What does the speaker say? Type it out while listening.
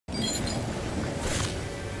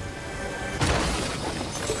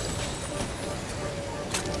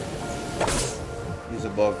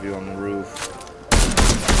above you on the roof.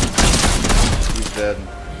 He's dead.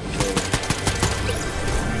 Okay.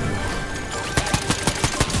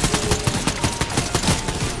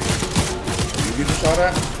 You getting shot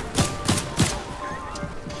at?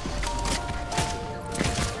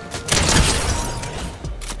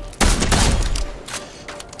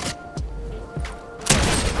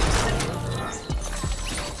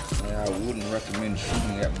 Yeah, I wouldn't recommend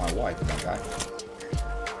shooting at my wife, my guy.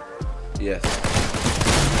 Yes.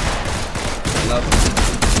 Nothing.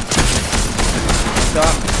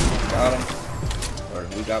 Shot. Got him. Or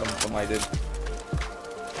we got him. Somebody did.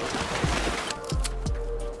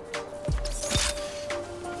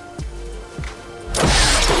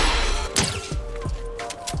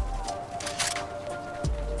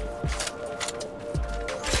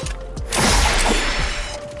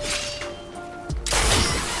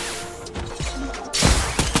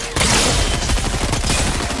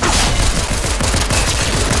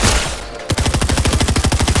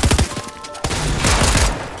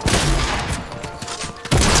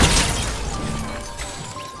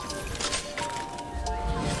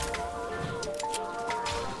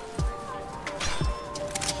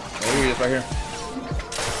 Right here.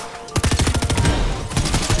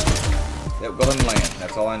 Yep, go ahead and land.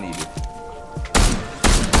 That's all I needed.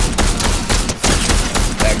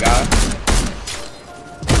 That guy.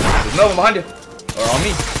 There's no one behind you. Or on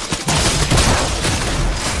me.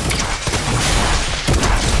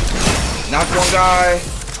 Knocked one guy.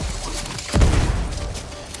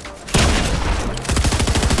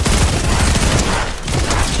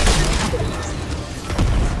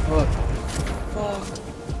 Fuck.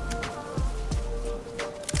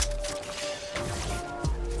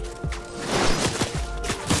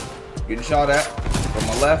 Getting shot at from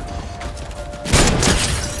my left.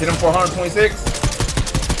 Hit him for 126.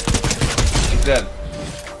 He's dead.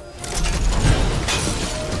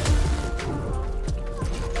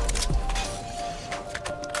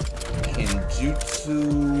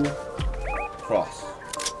 Kenjutsu cross.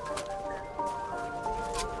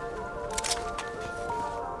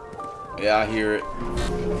 Yeah, I hear it.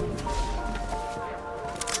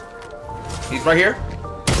 He's right here.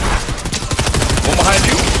 One behind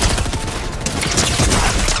you.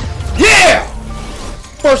 Yeah!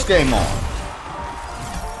 First game on.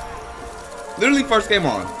 Literally first game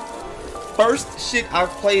on. First shit I've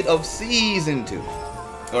played of season 2.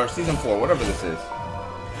 Or season 4, whatever this is.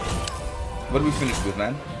 What did we finish with,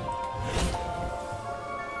 man?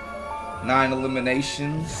 9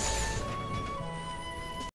 eliminations.